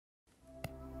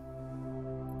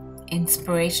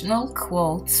Inspirational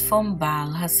quotes from Baal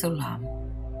Hasulam.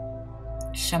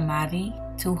 Shamati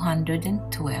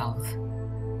 212.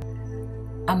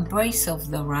 Embrace of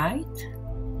the right,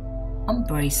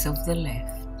 embrace of the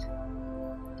left.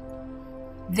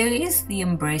 There is the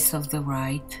embrace of the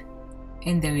right,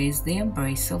 and there is the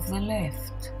embrace of the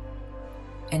left,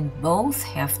 and both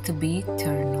have to be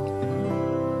eternal.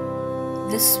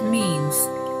 This means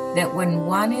that when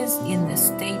one is in the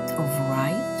state of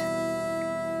right,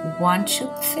 one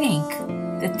should think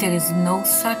that there is no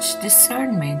such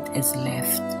discernment as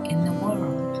left in the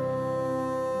world.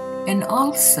 And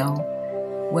also,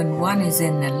 when one is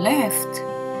in the left,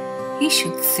 he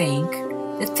should think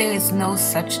that there is no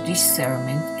such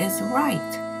discernment as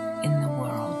right in the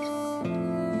world.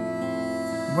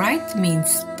 Right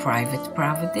means private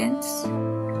providence,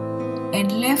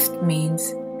 and left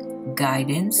means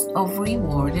guidance of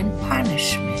reward and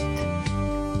punishment.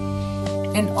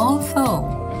 And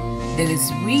although there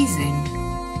is reason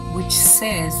which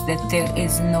says that there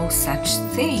is no such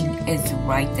thing as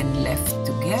right and left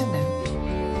together,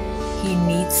 he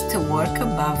needs to work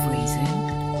above reason,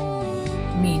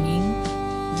 meaning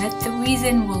that the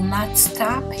reason will not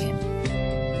stop him.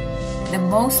 The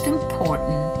most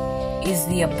important is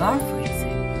the above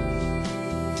reason.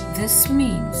 This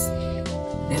means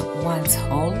that one's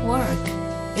whole work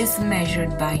is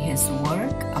measured by his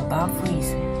work above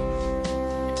reason.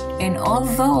 And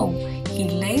although he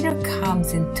later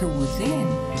comes into within,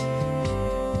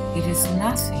 it is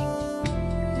nothing,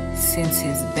 since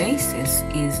his basis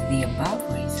is the above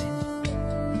reason,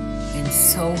 and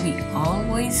so he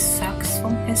always sucks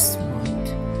from his root.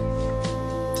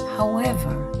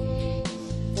 However,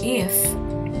 if,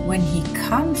 when he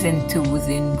comes into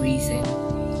within reason,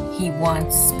 he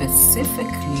wants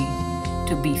specifically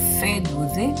to be fed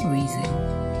within reason,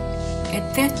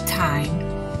 at that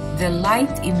time the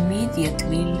light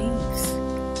immediately leaves.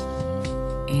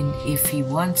 And if he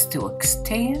wants to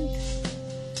extend,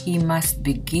 he must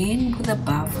begin with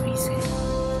above reason,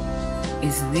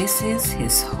 as this is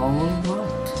his whole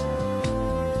root.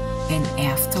 And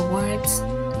afterwards,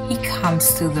 he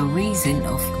comes to the reason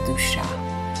of Kedusha.